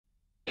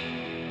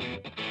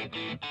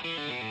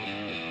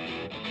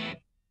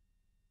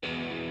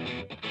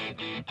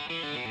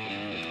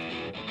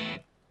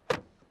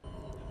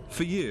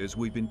For years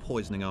we've been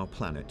poisoning our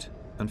planet,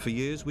 and for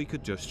years we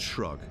could just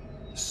shrug,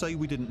 say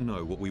we didn't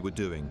know what we were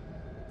doing.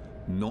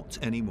 Not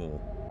anymore.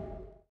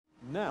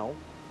 Now,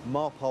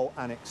 MARPOL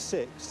Annex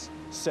 6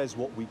 says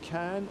what we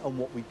can and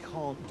what we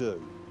can't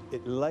do.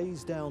 It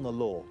lays down the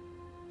law.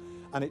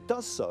 And it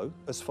does so,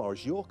 as far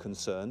as you're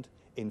concerned,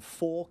 in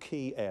 4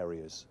 key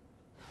areas.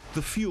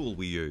 The fuel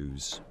we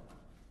use,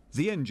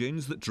 the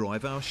engines that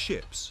drive our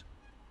ships,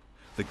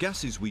 the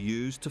gases we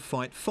use to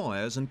fight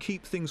fires and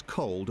keep things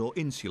cold or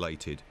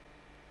insulated,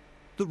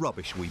 the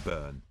rubbish we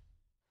burn.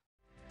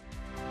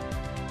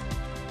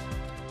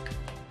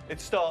 It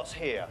starts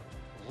here,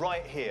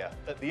 right here,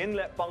 at the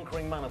inlet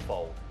bunkering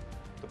manifold,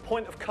 the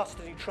point of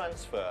custody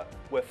transfer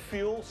where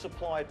fuel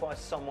supplied by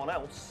someone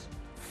else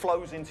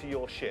flows into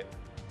your ship.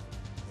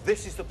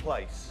 This is the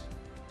place,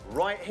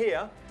 right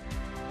here,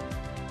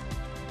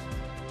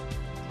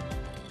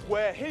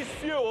 where his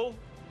fuel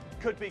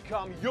could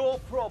become your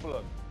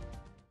problem.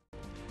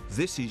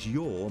 This is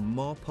your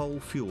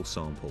MARPOL fuel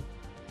sample.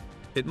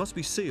 It must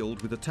be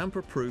sealed with a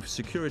tamper-proof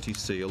security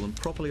seal and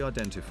properly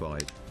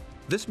identified.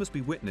 This must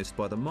be witnessed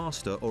by the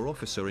master or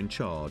officer in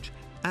charge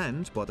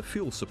and by the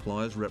fuel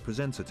supplier's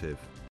representative.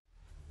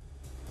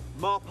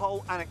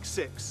 MARPOL Annex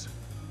 6,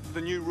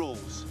 the new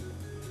rules.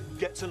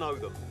 Get to know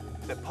them.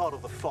 They're part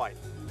of the fight.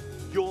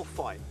 Your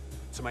fight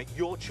to make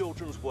your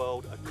children's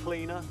world a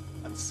cleaner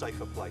and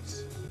safer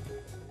place.